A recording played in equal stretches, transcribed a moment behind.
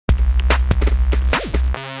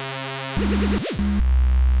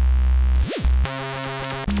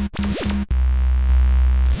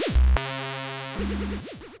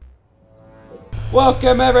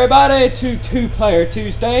Welcome everybody to Two Player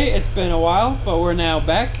Tuesday. It's been a while, but we're now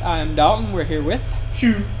back. I am Dalton. We're here with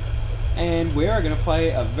Shoe, and we are going to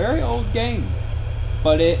play a very old game,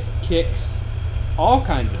 but it kicks all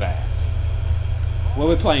kinds of ass. What are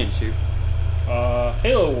we playing, Shoe?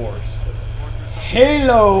 Halo Wars.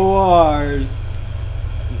 Halo Wars.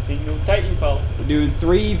 Continue Titanfall. We're doing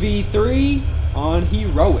 3v3 on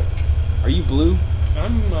Heroic. Are you blue?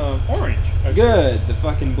 I'm orange. Actually. Good. The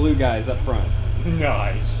fucking blue guy's up front.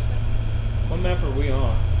 Nice. What map are we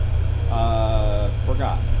on?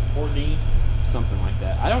 Forgot. 4D? Something like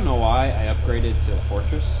that. I don't know why I upgraded to a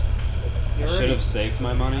fortress. I should have saved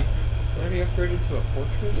my money. You already upgraded to a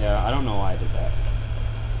fortress? Yeah, I don't know why I did that.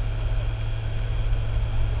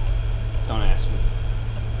 Don't ask me.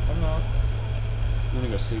 I'm not. I'm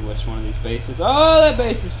gonna go see which one of these bases. Oh, that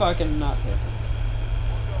base is fucking not taken.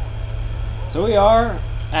 So we are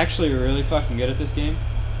actually really fucking good at this game.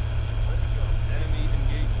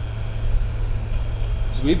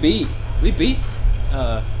 So we beat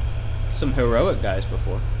some heroic guys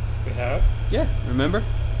before. We have? Yeah, remember?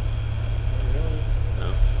 Really?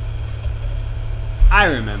 No. I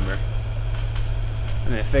remember.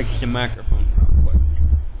 I'm gonna fix the microphone real quick.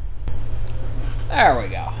 There we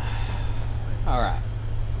go. Alright.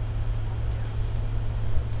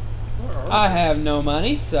 I have no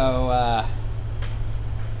money, so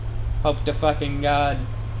hope to fucking God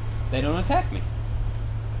they don't attack me.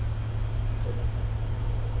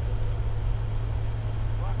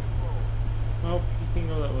 Well, you can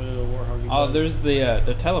go that way to the Warhog. Oh, there's the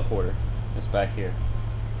teleporter. It's back here.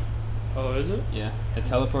 Oh, is it? Yeah, it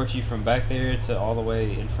teleports you from back there to all the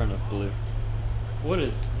way in front of blue. What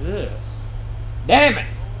is this? Damn it!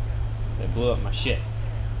 They blew up my shit.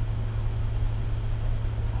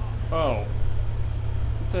 Oh.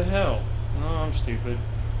 What the hell? No, I'm stupid.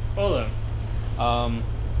 Hold on.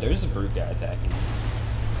 There's a brute guy attacking.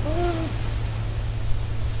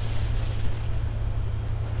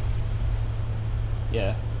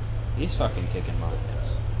 Yeah, he's fucking kicking my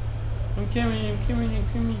ass. I'm coming.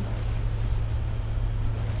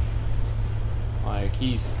 Like,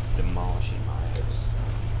 he's demolishing my ass.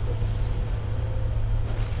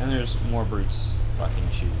 And there's more brutes fucking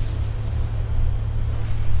shooting.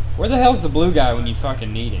 Where the hell's the blue guy when you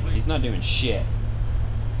fucking need him? He's not doing shit.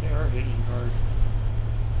 They are hitting hard.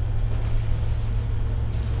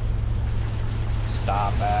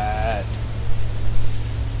 Stop it.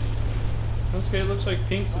 Okay, it looks like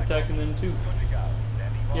Pink's attacking them too.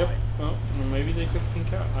 Yep. Well, maybe they took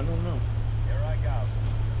Pink out. I don't know.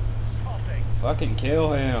 Fucking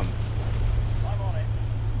kill him.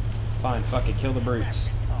 Fine, fuck it, kill the brutes.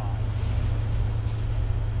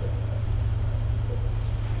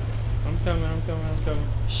 I'm coming.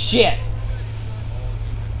 Shit!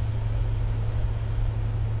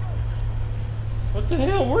 What the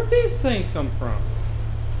hell? Where'd these things come from?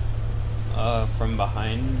 From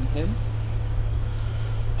behind him?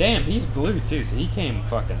 Damn, he's blue too, so he came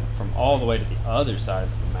fucking from all the way to the other side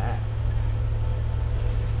of the map.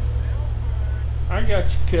 I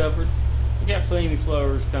got you covered. I got flamey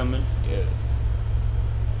flowers coming. Good.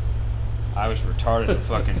 I was retarded and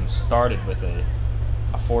fucking started with a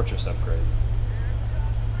fortress upgrade.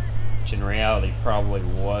 Which in reality probably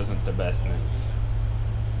wasn't the best move.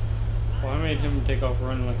 Well, I made him take off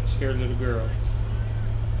running like a scared little girl.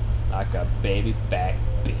 Like a baby back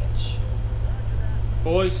bitch.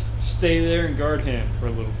 Boys, stay there and guard him for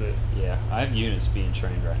a little bit. Yeah, I have units being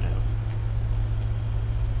trained right now.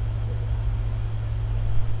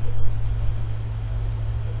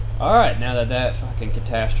 Alright, now that that fucking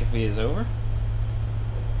catastrophe is over.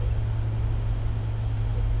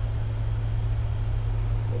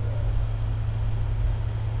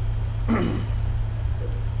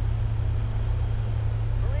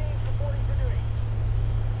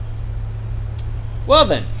 Well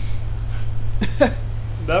then.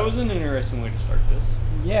 That was an interesting way to start this.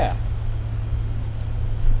 Yeah.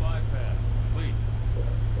 Supply pad, complete.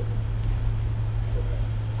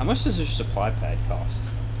 How much does your supply pad cost?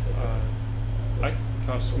 That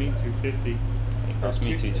cost me $250. It cost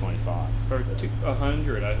me $225. Or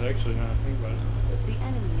 $100. I actually not think about it. The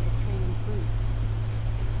enemy is training brutes.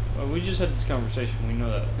 Well, we just had this conversation. We know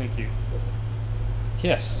that. Thank you.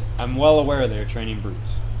 Yes, I'm well aware they're training brutes.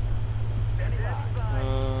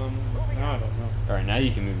 No, I don't know. Alright, now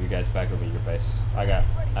you can move your guys back over to your base. I got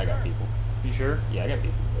people. You sure? Yeah, I got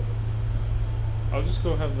people. I'll just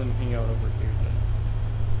go have them hang out over here then.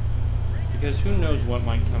 Because who knows what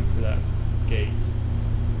might come for that gate.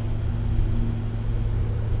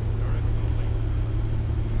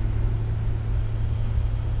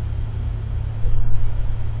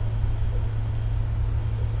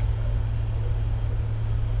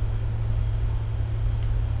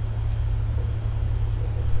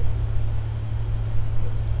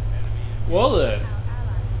 Well then. Our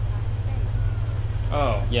allies' attack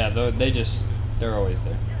failed. Oh. Yeah, they're always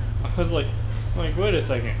there. I was like, wait a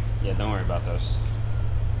second. Yeah, don't worry about those.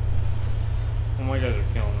 Well, my guys are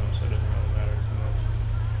killing them, so it doesn't really matter too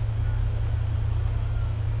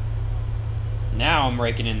much. Now I'm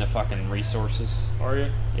raking in the fucking resources. Are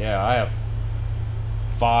you? Yeah, I have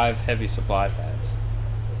 5 heavy supply pads.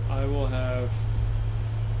 I will have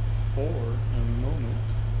 4 in a moment.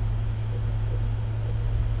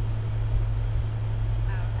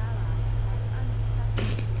 Our ally attacked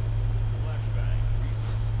unsuccessfully.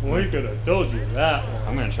 We could have told you that one.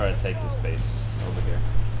 I'm gonna try to take this base over here.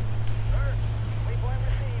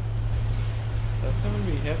 That's gonna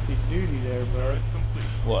be hefty duty there, bro.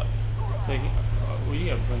 What? Taking, well, you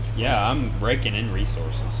got a bunch of. Yeah, I'm raking in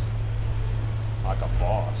resources. Like a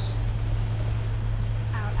boss.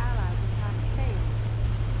 Our allies' attack failed.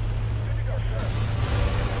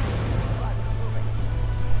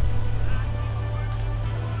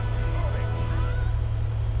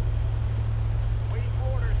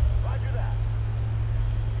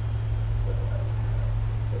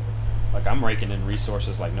 Like I'm raking in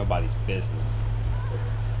resources like nobody's business.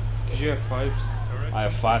 Cause you have 5. I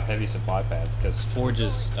have 5 heavy supply pads because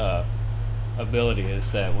Forge's ability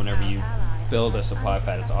is that whenever you build a supply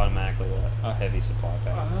pad, it's automatically a heavy supply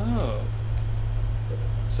pad. Oh.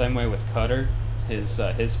 Same way with Cutter, his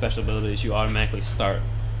special ability is you automatically start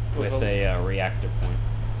with a reactor point,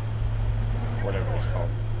 whatever it's called,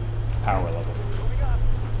 power level.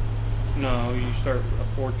 No, you start a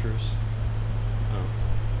fortress.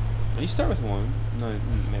 Oh, you start with 1. No,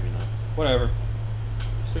 maybe not. Whatever.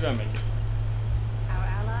 Still gotta make it. Our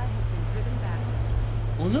ally has been driven back.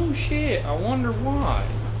 Well, no shit. I wonder why.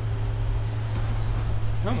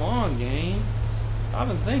 Come on, game. I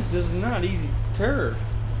would think this is not easy turf.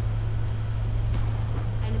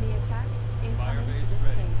 Enemy attack incoming to Firebase this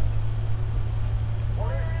ready.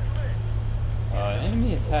 base.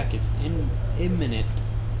 Enemy attack is imminent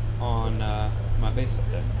on my base up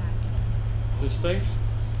there. This space?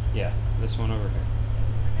 Yeah, this one over here.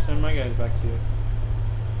 Send my guys back to you.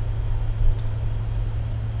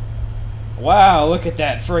 Wow, look at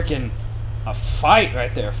that freaking a fight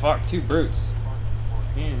right there. Fuck, 2 brutes.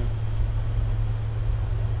 Yeah.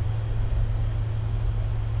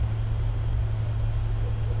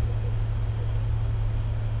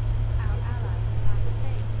 Our allies' attack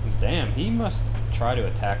failed. Damn, he must try to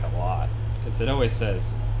attack a lot because it always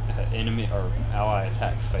says enemy or ally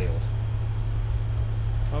attack failed.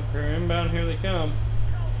 Up here, inbound, here they come.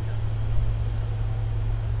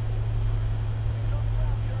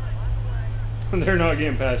 They're not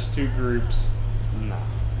getting past 2 groups. No.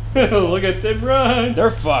 Look at them run! They're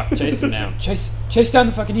fucked. Chase him down. Chase down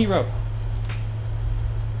the fucking hero.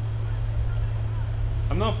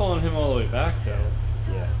 I'm not following him all the way back, though.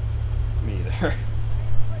 Yeah. Me either.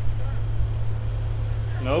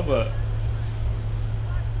 No, but...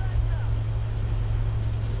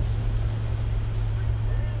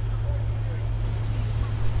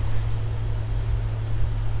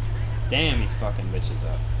 Damn, he's fucking bitches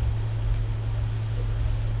up.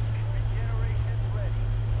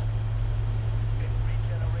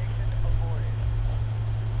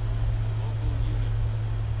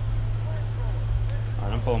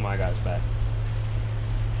 Alright, I'm pulling my guys back.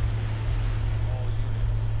 Our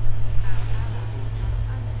ally attacked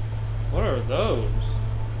unsuccessfully. What are those?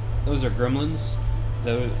 Those are gremlins.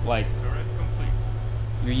 Those like Turret complete.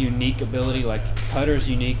 your unique ability, like Cutter's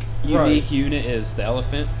unique Right. unit is the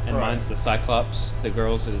elephant, and Right. mine's the Cyclops. The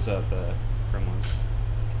girls is the gremlins.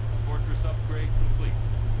 Fortress upgrade complete.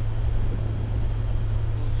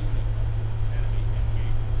 All units. Enemy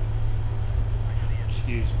engaged.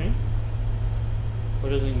 Excuse me?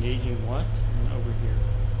 What is engaging what? And over here.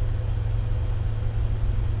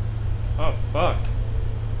 Oh, fuck.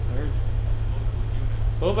 There's... Local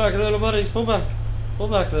units. Pull back, little buddies. Pull back. Pull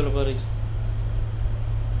back, little buddies.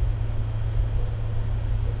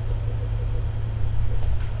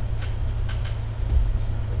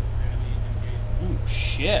 Enemy engaged. Ooh,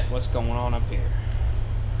 shit! What's going on up here?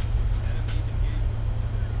 Enemy engaged.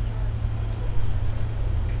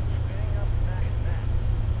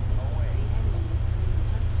 The enemy is coming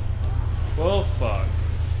close. Well, fuck.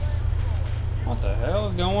 What the hell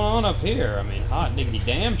is going on up here? I mean, hot diggity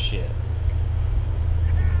damn shit.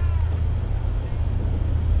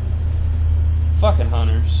 Fucking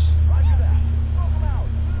hunters.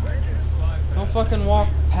 Don't fucking walk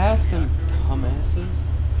past them, dumbasses.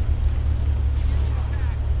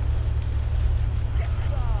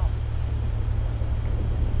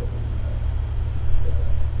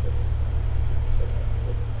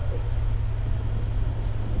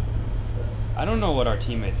 I don't know what our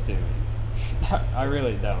teammates doing. I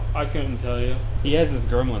really don't. I couldn't tell you. He has his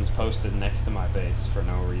gremlins posted next to my base for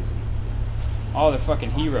no reason. All their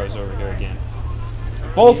fucking heroes over here again.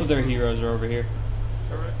 Both of their heroes are over here.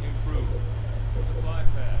 Turret improved. Supply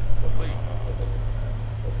pad complete.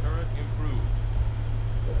 Turret improved.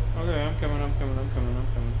 Okay, I'm coming.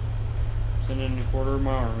 Sending a quarter of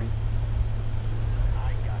my army.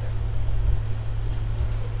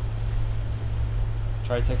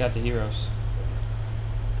 Try to take out the heroes.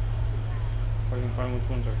 If I can find which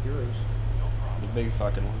ones are heroes. The big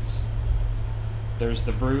fucking ones. There's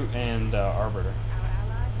the Brute and Arbiter. Our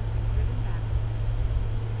ally has been driven back.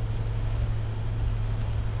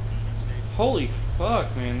 Holy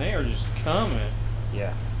fuck, man, they are just coming.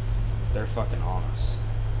 Yeah. They're fucking on us.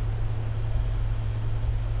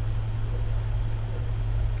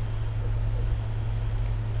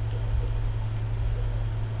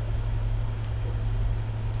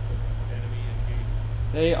 Enemy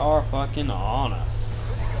engaged. They are fucking on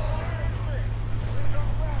us.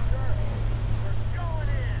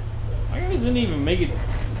 My guys didn't even make it.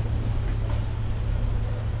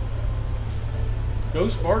 Go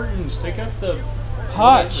Spartans, take out the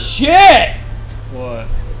Hot whatever. shit! What?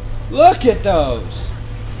 Look at those!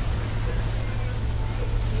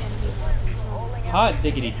 The enemy now controls the Hot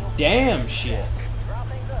diggity damn shit!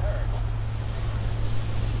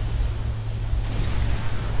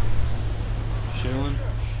 Shooing.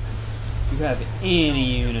 If you have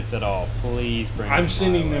any units at all, please bring them I'm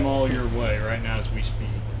sending my them way. all your way right now as we speak.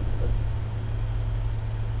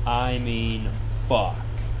 I mean, fuck.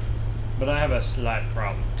 But I have a slight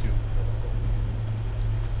problem too.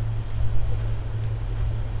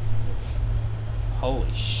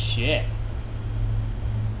 Holy shit.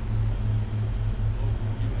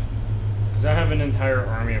 Because I have an entire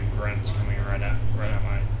army of grunts coming right at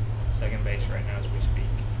my second base right now as we speak.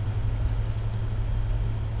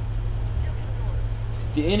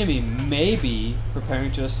 The enemy may be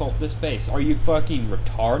preparing to assault this base. Are you fucking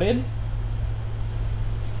retarded?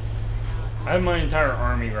 I have my entire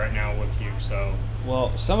army right now with you, so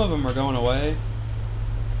Well, some of them are going away.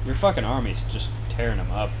 Your fucking army's just tearing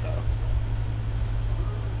them up, though.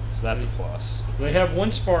 So that's a plus. they have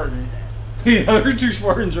one Spartan. The other two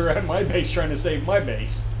Spartans are at my base trying to save my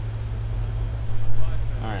base.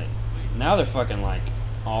 Alright. Now they're fucking, like,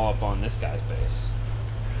 all up on this guy's base.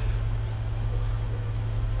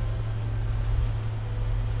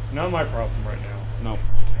 Not my problem right now. Nope.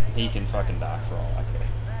 He can fucking die for all I care.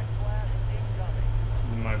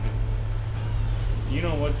 My, you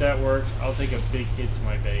know what, that works. I'll take a big hit to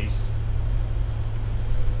my base.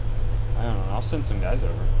 I don't know. I'll send some guys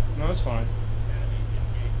over. No, it's fine.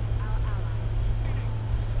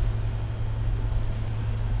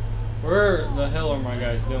 our ally has Where the hell are my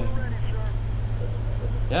guys doing?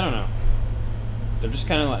 Yeah, I don't know. They're just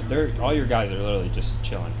kind of like, all your guys are literally just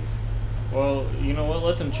chilling. Well, you know what?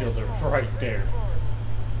 Let them chill. They're right there.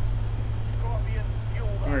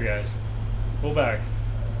 Come here, guys. Pull back.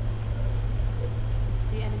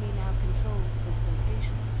 The enemy now controls this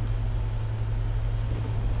location.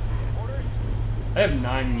 I have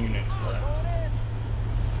 9 units left.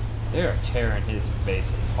 They are tearing his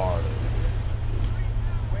base apart over here.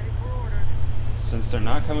 Since they're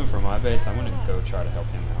not coming from my base, I'm gonna go try to help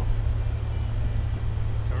him out.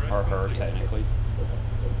 Turret Or her, complete. technically.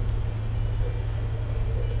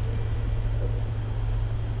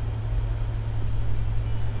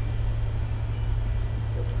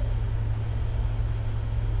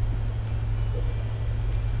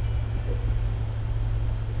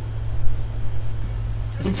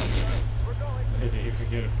 Hey, if we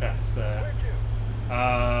get it past that.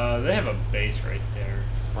 They have a base right there.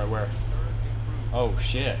 Right where? Oh,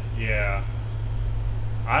 shit. Yeah.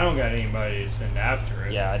 I don't got anybody to send after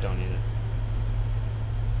it. Yeah, I don't either.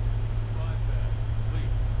 Supply pad complete.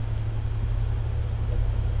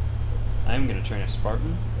 I'm gonna train a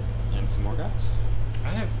Spartan and some more guys. I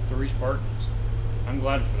have 3 Spartans. I'm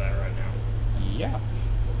glad for that right now. Yeah.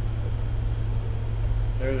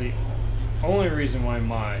 They're the only reason why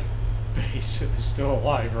my base is still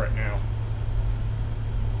alive right now.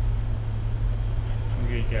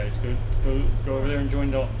 Okay, guys, go over there and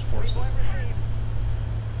join Dalton's forces.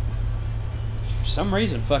 For some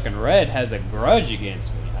reason, fucking Red has a grudge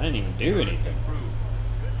against me. I didn't even do anything. Improved.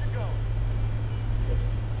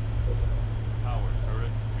 Power turret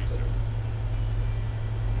research.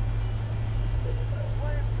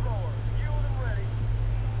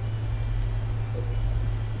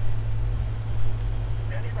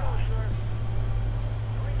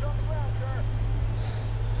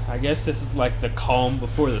 I guess this is like the calm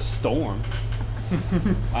before the storm.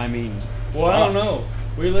 I mean, Well, I don't fuck. know.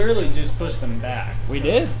 We literally just pushed them back. We so.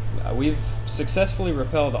 did. We've successfully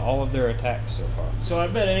repelled all of their attacks so far. So I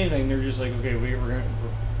bet anything they're just like, okay, we're gonna.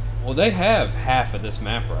 Well, they have half of this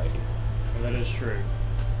map right here. That is true.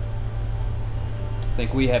 I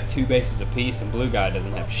think we have 2 bases apiece, and blue guy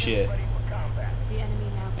doesn't have shit. The enemy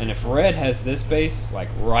now. And if red has this base, like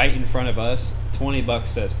right in front of us, $20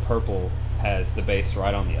 says purple has the base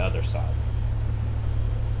right on the other side.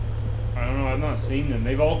 I don't know. I've not seen them.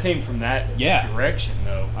 They've all came from that direction,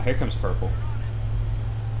 though. Oh, here comes purple.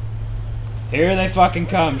 Here they fucking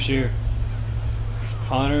come, Shoe.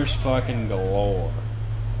 Hunters fucking galore.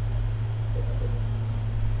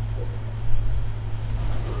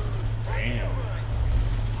 Damn.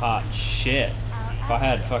 Hot shit. If I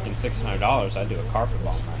had fucking $600, I'd do a carpet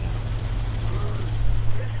bomb right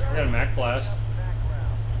now. I got a Mac Blast.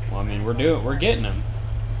 Well, I mean, we're getting them.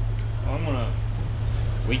 I'm gonna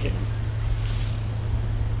Weaken them.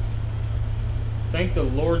 thank the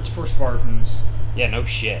Lords for Spartans. Yeah, no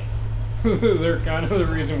shit. They're kind of the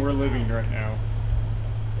reason we're living right now.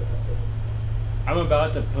 I'm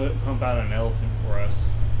about to pump out an elephant for us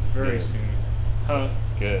very Good. soon. Huh?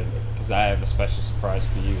 Good, because I have a special surprise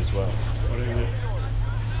for you as well. What is it?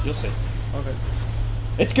 You'll see. Okay.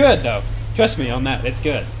 It's good, though. Trust me on that. It's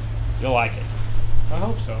good. You'll like it. I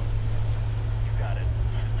hope so.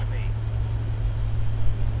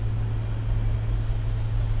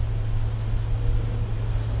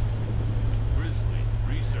 Grizzly,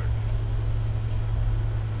 research.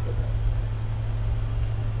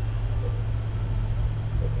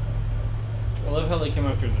 I love how they come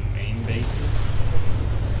after the main bases.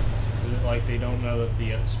 Is it like they don't know that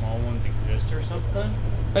the small ones exist or something?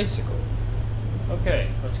 Basically. Okay,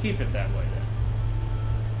 let's keep it that way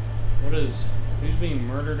then. Who's being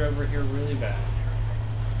murdered over here really bad?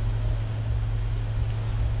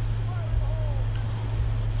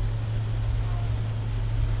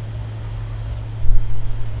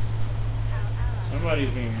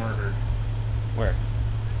 Somebody's being murdered. Where?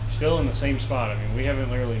 Still in the same spot. I mean, we haven't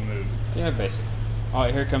literally moved. Yeah, basically. Oh,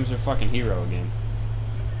 here comes their fucking hero again.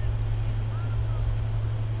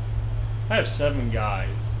 I have 7 guys.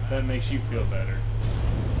 If that makes you feel better.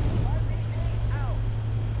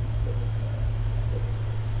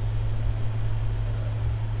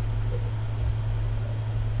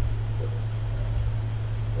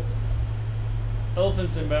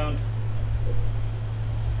 Elephants inbound.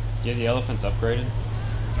 Yeah, the elephant's upgraded.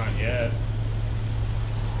 Not yet.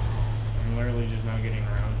 I'm literally just not getting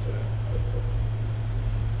around to it.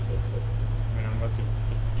 I mean, I'm about to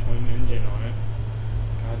put the twin engine on it.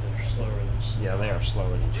 God, they're slower than snow. Yeah, they are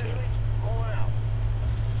slower than shit. Local units.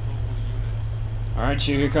 Alright,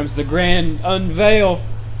 Shoe, here comes the grand unveil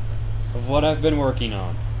of what I've been working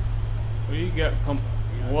on. We got pump.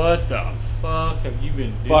 What the fuck have you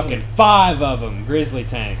been doing? Fucking 5 of them, grizzly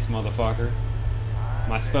tanks, motherfucker.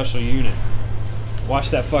 My special unit.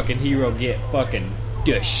 Watch that fucking hero get fucking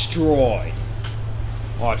destroyed.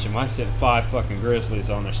 Watch him. I sent 5 fucking grizzlies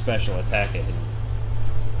on their special attack at him.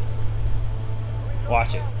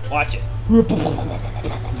 Watch it. Watch it.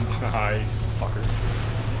 Nice. Fucker.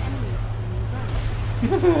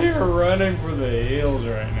 They're running for the hills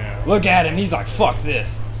right now. Look at him. He's like, fuck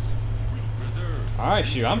this. Reserve. Alright,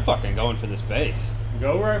 Shoe, I'm fucking going for this base.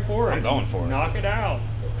 Go right for it. I'm going for it. Knock it out.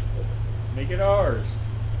 Make it ours.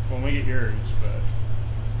 Well, make it yours, but.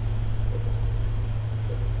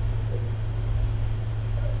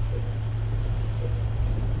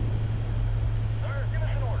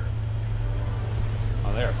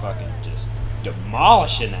 Oh, they're fucking just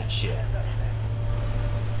demolishing that shit.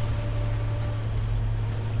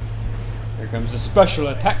 Here comes the special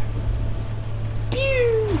attack.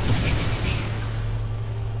 Pew!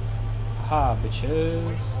 Ha,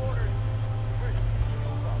 bitches.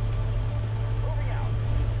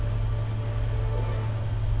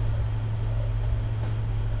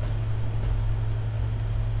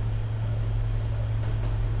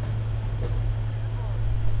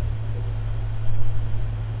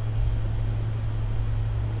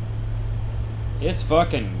 It's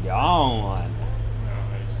fucking gone.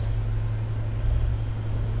 Nice.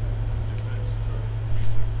 Defense turret,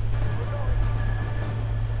 research.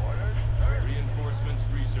 Reinforcements,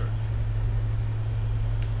 research.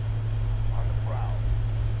 On the prowl.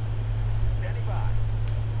 Standing by.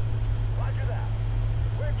 Roger that.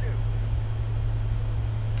 Where to?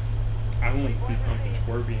 I only keep pumping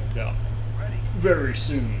Scorpions out Ready. very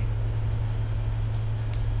soon.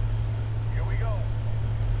 Here we go.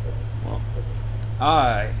 Well,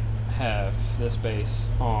 I have this base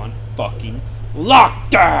on fucking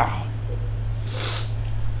lockdown.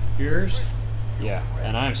 Yours? Yeah,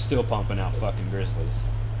 and I'm still pumping out fucking grizzlies.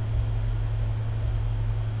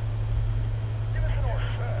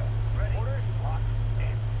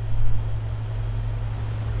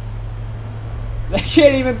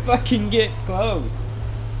 can't even fucking get close.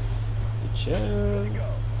 Chills. Moving.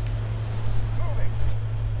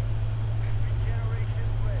 Regeneration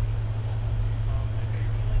ready.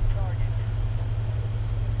 Revealing target.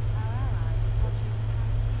 Our ally is launching an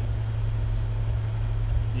attack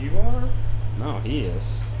here. You are? No, he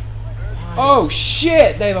is. Oh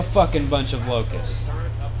shit! They have a fucking bunch of locusts.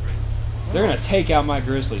 Turret upgrade. They're gonna take out my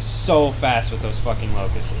grizzly so fast with those fucking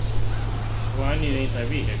locusts. Well, I need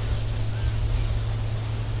anti-vehicle.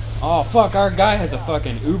 Oh fuck! Our guy has a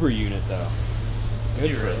fucking Uber unit though.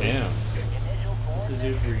 Good for Really? him. Initial This is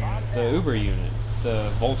Uber unit. The Uber unit, the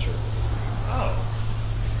Vulture. Oh.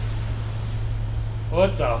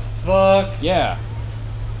 What the fuck? Yeah.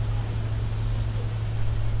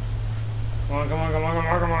 Come on, come on, come on, come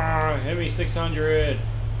on, come on. Hit me 600.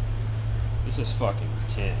 This is fucking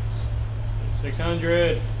intense.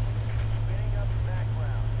 600. spinning up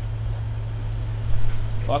background.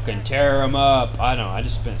 Fucking tear him up. I know. I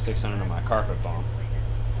just spent 600 on my carpet bomb.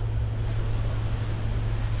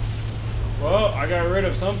 Well, I got rid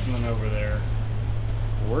of something over there.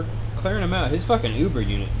 We're clearing him out. His fucking Uber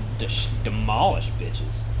unit demolished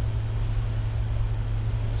bitches.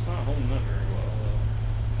 It's not holding up very well, though.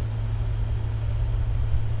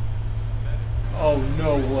 Oh,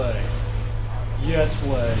 no way. Yes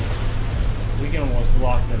way. We can almost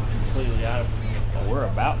lock them completely out of it. Well, we're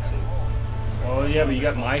about to. Oh, yeah, but you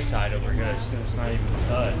got my side over here. It's not even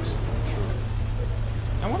touched.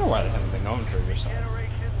 I wonder why they haven't been going for your side.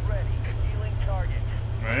 Generation ready. Revealing target.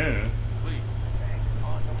 Man, Complete.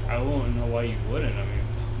 On the I wouldn't know why you wouldn't. I mean,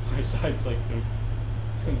 my side's like the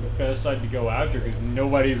best side to go after because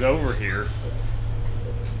nobody's over here.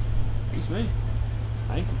 Excuse me.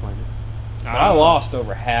 I ain't complaining. But I I don't- lost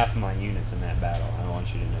over half my units in that battle. I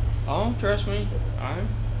want you to know. Oh, trust me.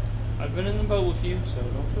 I've been in the boat with you, so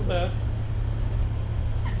don't feel bad.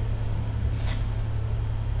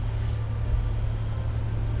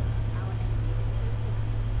 Our enemy is so busy,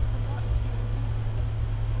 it's forgotten to train units.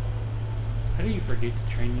 How do you forget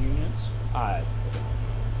to train units?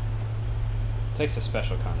 Takes a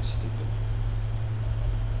special kind of stupid.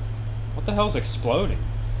 What the hell's exploding?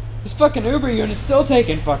 This fucking Uber unit's still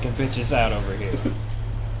taking fucking bitches out over here.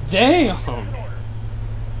 Damn!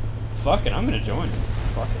 Fuck it, I'm gonna join it.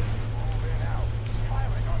 Fuck it. moving out.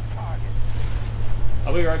 Firing on target.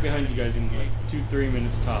 I'll be right behind you guys in like 2-3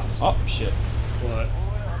 minutes tops. Oh shit. What?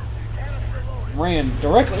 Canister loaded. Ran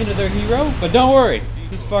directly into their hero, but don't worry.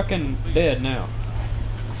 He's fucking dead now.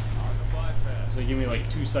 Supply pass. So give me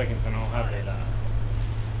like 2 seconds and I'll have it.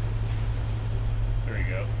 There we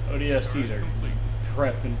go. ODSTs are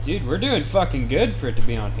prepping. Dude, we're doing fucking good for it to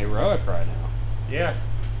be on heroic right now. Yeah.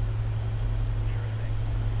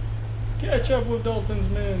 Catch up with Dalton's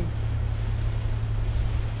men.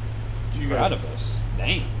 You Proud guys, of us.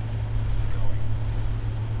 Damn.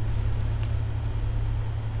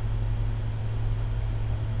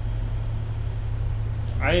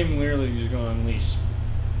 I am literally just going to unleash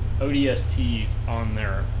ODSTs on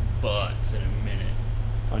their butts in a minute.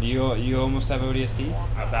 Oh, do you almost have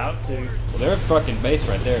ODSTs? About to. Well, their fucking base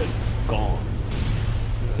right there is gone.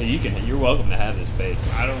 So you're welcome to have this base.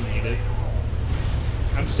 I don't need it.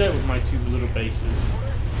 I'm set with my 2 little bases.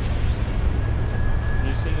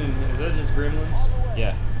 You seen? Is that just gremlins?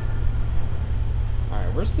 Yeah.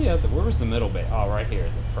 Alright, where was the middle base? Oh, right here,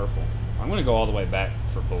 the purple. I'm gonna go all the way back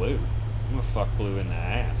for blue. I'm gonna fuck blue in the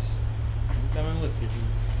ass. I'm coming with you.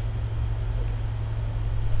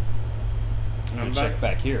 I'm I'm gonna check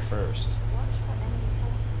back here first. Watch for enemy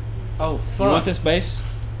forces. Oh You fuck! want this base?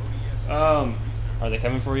 ODS. Are they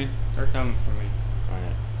coming for you? They're coming for me.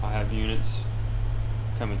 Alright, I have units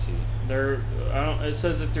coming to you. They're. I don't. It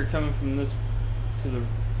says that they're coming from this to the.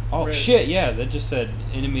 Oh red. shit, yeah, that just said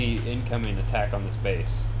enemy incoming attack on this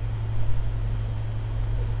base.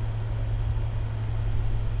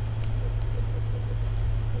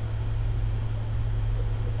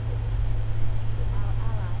 Our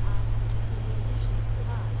ally asks if we need additional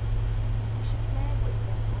supplies. We should flare one of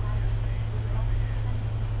their supply lines with a rocket to send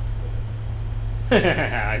us.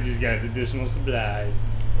 I just got additional supplies.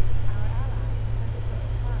 Our ally will send us some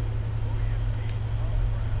supplies.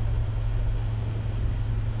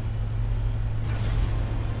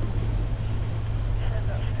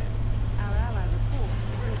 Our ally reports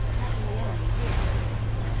that he is attacking the enemy here.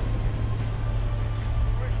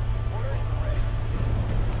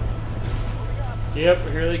 Yep,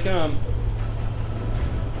 here they come.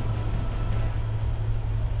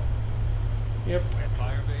 Yep.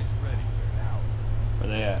 Fire base ready. Where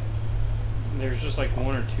they at? There's just like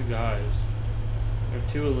 1 or 2 guys. There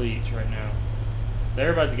are 2 elites right now.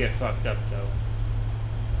 They're about to get fucked up though.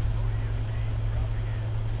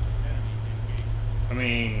 I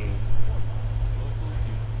mean,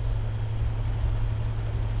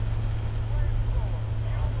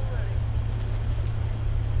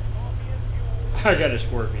 I got a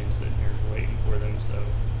Scorpion sitting here waiting for them, so.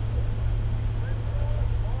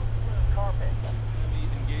 Carpet. Enemy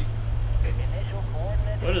engagement. Initial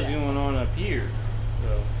coordinates. What is going on up here?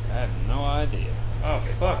 So, I have no idea. oh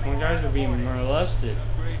fuck, my guys are being molested.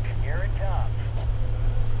 Upgrade. Here it comes.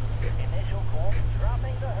 Initial coordinates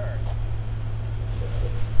dropping the hurt.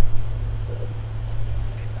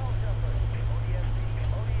 Hell jumpers. ODST.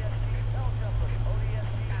 ODST. Hell jumpers.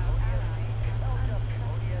 ODST. ODST. Hell jumpers.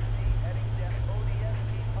 ODST heading down.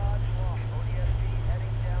 ODST pods lost. ODST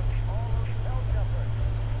heading down. All those hell jumpers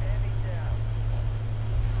standing down.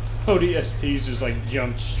 ODSTs just like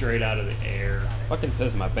jumped straight out of the air. Fucking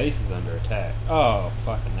says my base is under attack. Oh,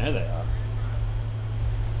 fucking there they are.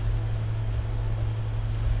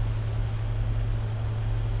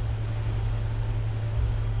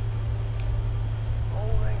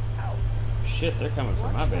 Holding out. Shit, they're coming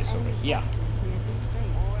from my base over here. Near this base.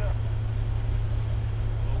 Moving up.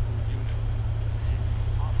 Local unit.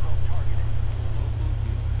 Hostile targeted. Local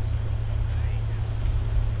unit.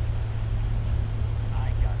 I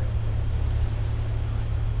got it.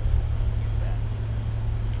 You bet.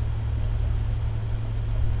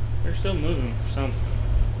 They're still moving for something.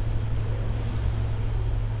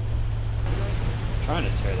 Trying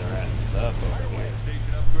to tear their asses up over here.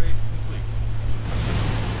 Station upgrade complete.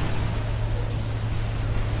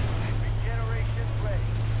 Regeneration ready.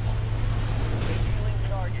 Healing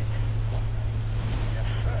target. Yes,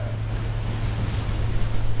 sir.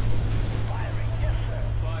 Firing. Yes, sir.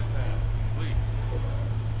 Supply pad complete.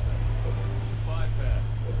 Supply pad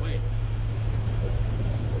complete.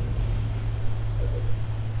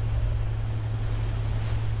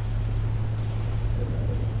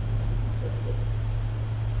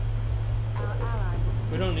 Our ally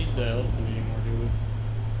will We don't need the elephant anymore, do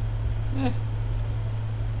we? Eh,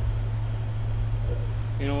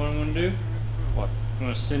 You know what I'm gonna do? what? I'm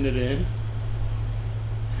gonna send it in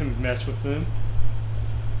and mess with them.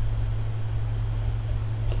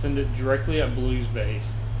 I'll send it directly at Blue's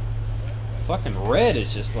base. Fucking Red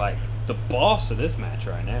is just like the boss of this match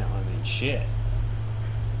right now. I mean, shit.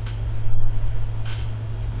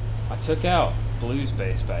 I took out Blue's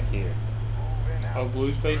base back here. Oh,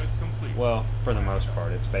 Blue's base? Turret complete. Well, for the most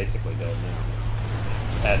part, it's basically dead now.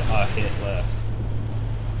 Had a hit left.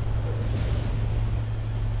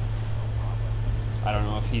 I don't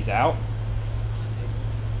know if he's out.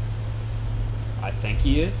 I think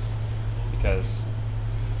he is, because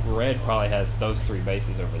Red probably has those 3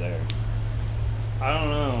 bases over there. I don't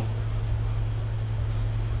know.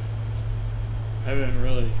 I haven't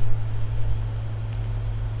really.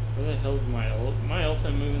 Where the hell is my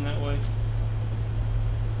elephant moving that way?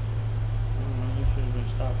 I don't know. He should have been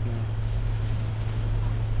stopped now.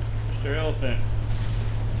 Mr. Elephant.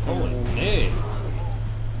 Holy nay.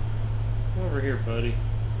 Come over here, buddy.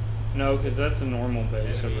 No, because that's a normal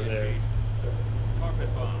base Enemy over there. engagement. Carpet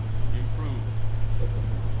bomb improved.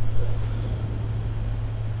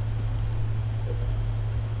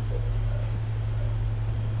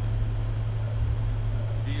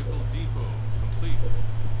 Vehicle depot complete.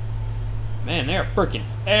 Man, they're freaking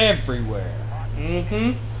everywhere.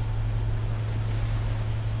 Mm-hmm.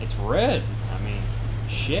 It's Red. I mean,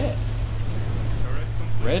 shit. Turret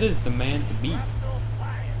complete. Red is the man to beat. Hostile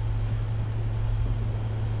fire.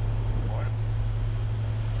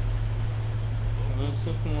 It's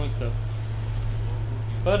looking like the...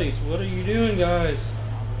 Buddies, what are you doing, guys?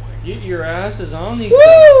 Get your asses on these things.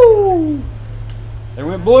 Woo! They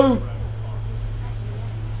went blue. Enemy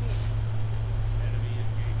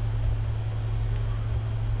engagement.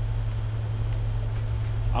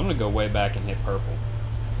 I'm gonna go way back and hit purple.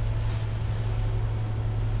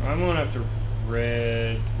 I'm going after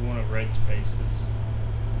one of Red's bases.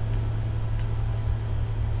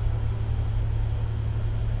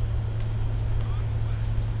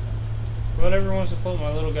 Whatever wants to float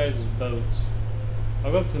my little guys' boats.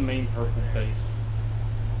 I'll go up to the main purple base.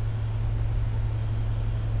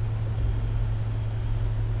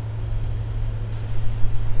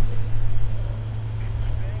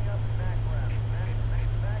 Spinning up background.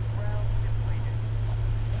 Background completed.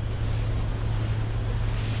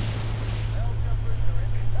 Hell jumpers are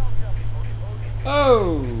in. Hell jumpers.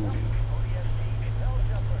 Oh! ODST. Hell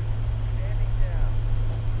jumpers. Standing down.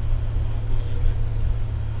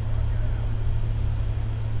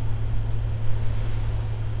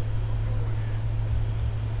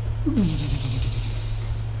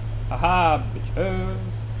 Haha, bitches.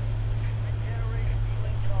 Regeneration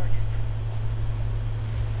healing target.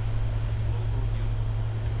 Local unit.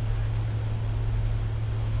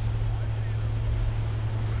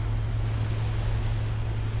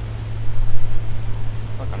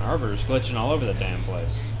 Fucking Arbiter's glitching all over the damn place.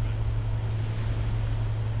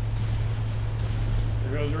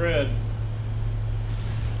 There goes red.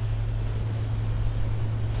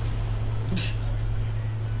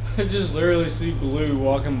 I just literally see blue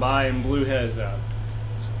walking by, and blue has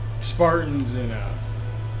Spartans and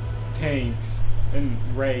tanks and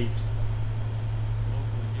Wraiths.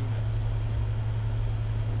 Local units.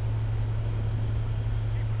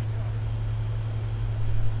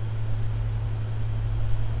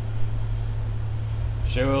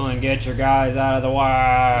 Shoot and get your guys out of the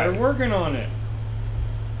They're way. working on it.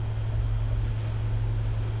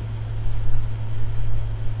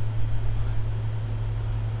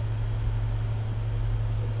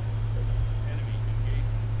 Enemy engagement.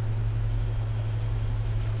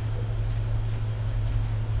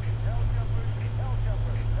 Hell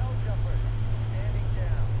jumpers, standing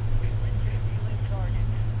down. Healing target.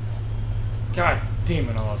 God damn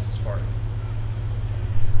it, I lost the Spartan.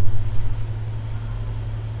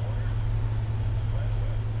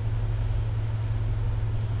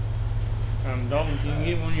 Dalton, can you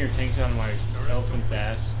get one of your tanks out of my elephant's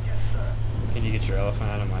ass? Can you get your elephant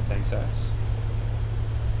out of my tank's ass?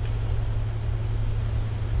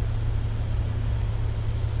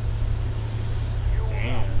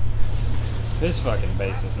 Damn. This fucking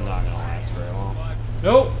base is not gonna last very long.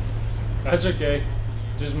 Nope. That's okay.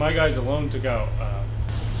 Just my guys alone took out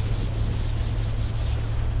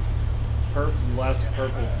last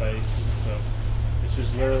purple bases, so it's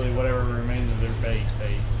just literally whatever remains of their base.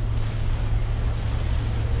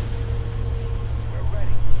 We're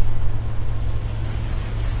ready.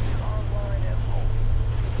 Online and home.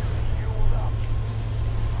 Fueled up.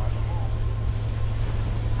 On the move.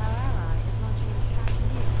 Our ally is launching an attack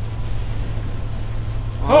near.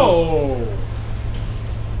 Oh!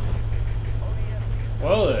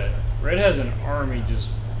 Well then, Red has an army just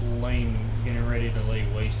getting ready to lay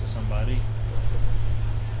waste to somebody.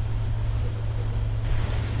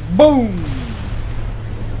 Boom!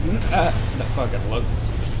 That fucking locust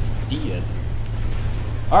is dead.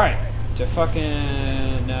 Alright, to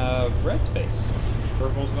fucking Red's base.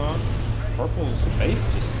 Purple's gone. Purple's base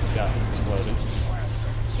just got exploded.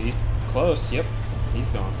 He's close, yep. He's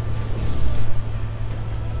gone.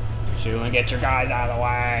 Shoot and get your guys out of the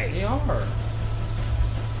way. They are.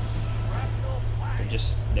 They're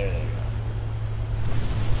just, there they go.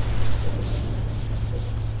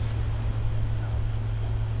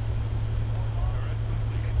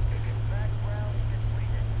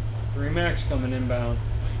 Remax coming inbound.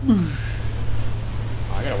 Oh,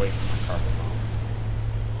 I gotta wait for my carpet bomb.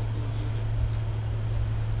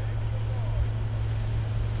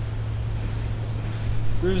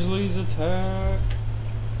 Grizzlies attack.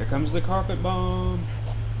 Here comes the carpet bomb.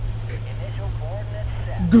 Initial coordinates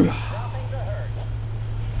set. Gah. Dropping the herd.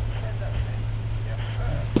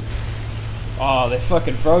 Oh, they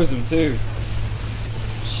fucking froze him too.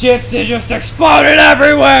 Shits, it just exploded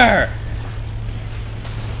everywhere!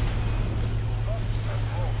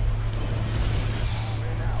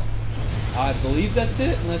 I believe that's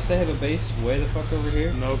it, unless they have a base way the fuck over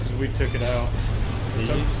here. No, because we took it out. Did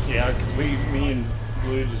you? Yeah, because me and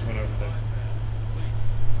Blue just went over there.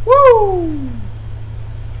 Woo!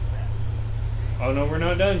 Oh no, we're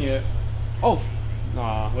not done yet. Oh,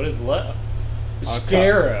 nah. What is left? The Okay.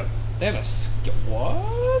 Scarab. They have a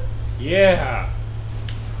what? Yeah.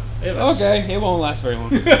 They have a Okay, it won't last very long.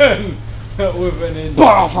 With an engine.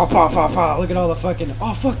 Bah, fa, fa, fa, fa. Look at all the fucking.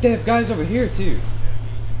 Oh fuck, they have guys over here too.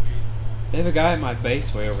 They have a guy at my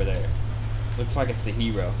base way over there. Looks like it's the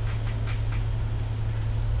hero.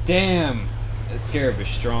 Damn, that Scarab is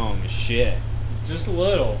strong as shit. Just a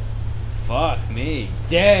little. Fuck me.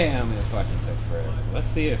 Damn, it fucking took forever. Let's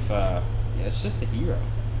see if yeah, it's just a hero.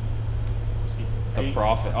 The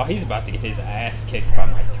Prophet. Oh, he's about to get his ass kicked by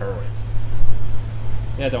my turrets.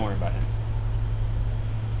 Yeah, don't worry about him.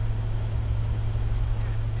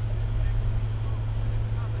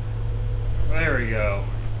 There we go.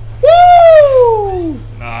 Woo!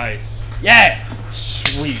 Nice. Yeah!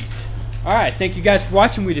 Sweet. Alright, thank you guys for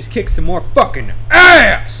watching. We just kicked some more fucking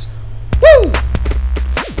ass! Woo!